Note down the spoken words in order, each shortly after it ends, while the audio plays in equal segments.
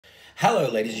Hello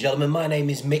ladies and gentlemen, my name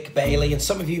is Mick Bailey and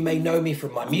some of you may know me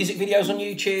from my music videos on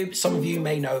YouTube, some of you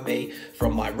may know me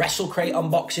from my WrestleCrate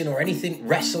unboxing or anything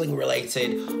wrestling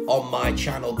related on my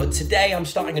channel, but today I'm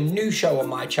starting a new show on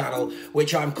my channel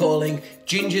which I'm calling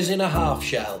Gingers in a Half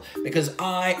Shell, because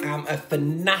I am a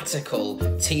fanatical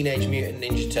Teenage Mutant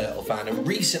Ninja Turtle fan, and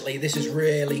recently this has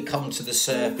really come to the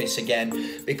surface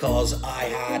again because I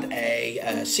had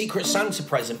a Secret Santa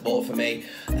present bought for me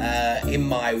in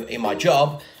my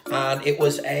job. And it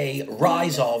was a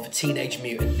Rise of Teenage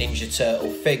Mutant Ninja Turtle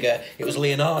figure. It was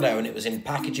Leonardo and it was in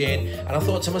packaging. And I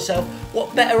thought to myself,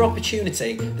 what better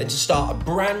opportunity than to start a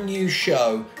brand new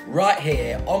show right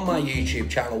here on my YouTube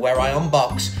channel where I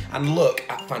unbox and look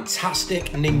at fantastic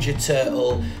Ninja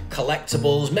Turtle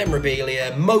collectibles,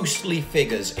 memorabilia, mostly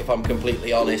figures if I'm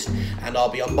completely honest. And I'll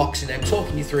be unboxing them,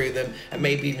 talking you through them, and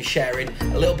maybe even sharing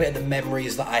a little bit of the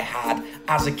memories that I had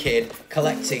as a kid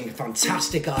collecting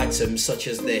fantastic items such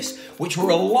as this, which were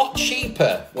a lot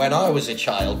cheaper when I was a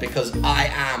child because I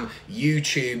am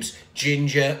YouTube's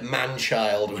ginger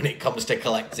man-child when it comes to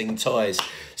collecting toys.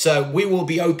 So we will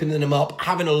be opening them up,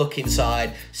 having a look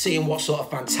inside, seeing what sort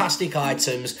of fantastic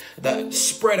items that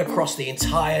spread across the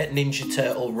entire Ninja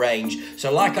Turtle range.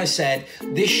 So like I said,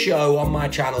 this show on my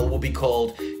channel will be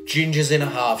called Gingers in a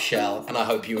Half Shell, and I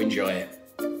hope you enjoy it.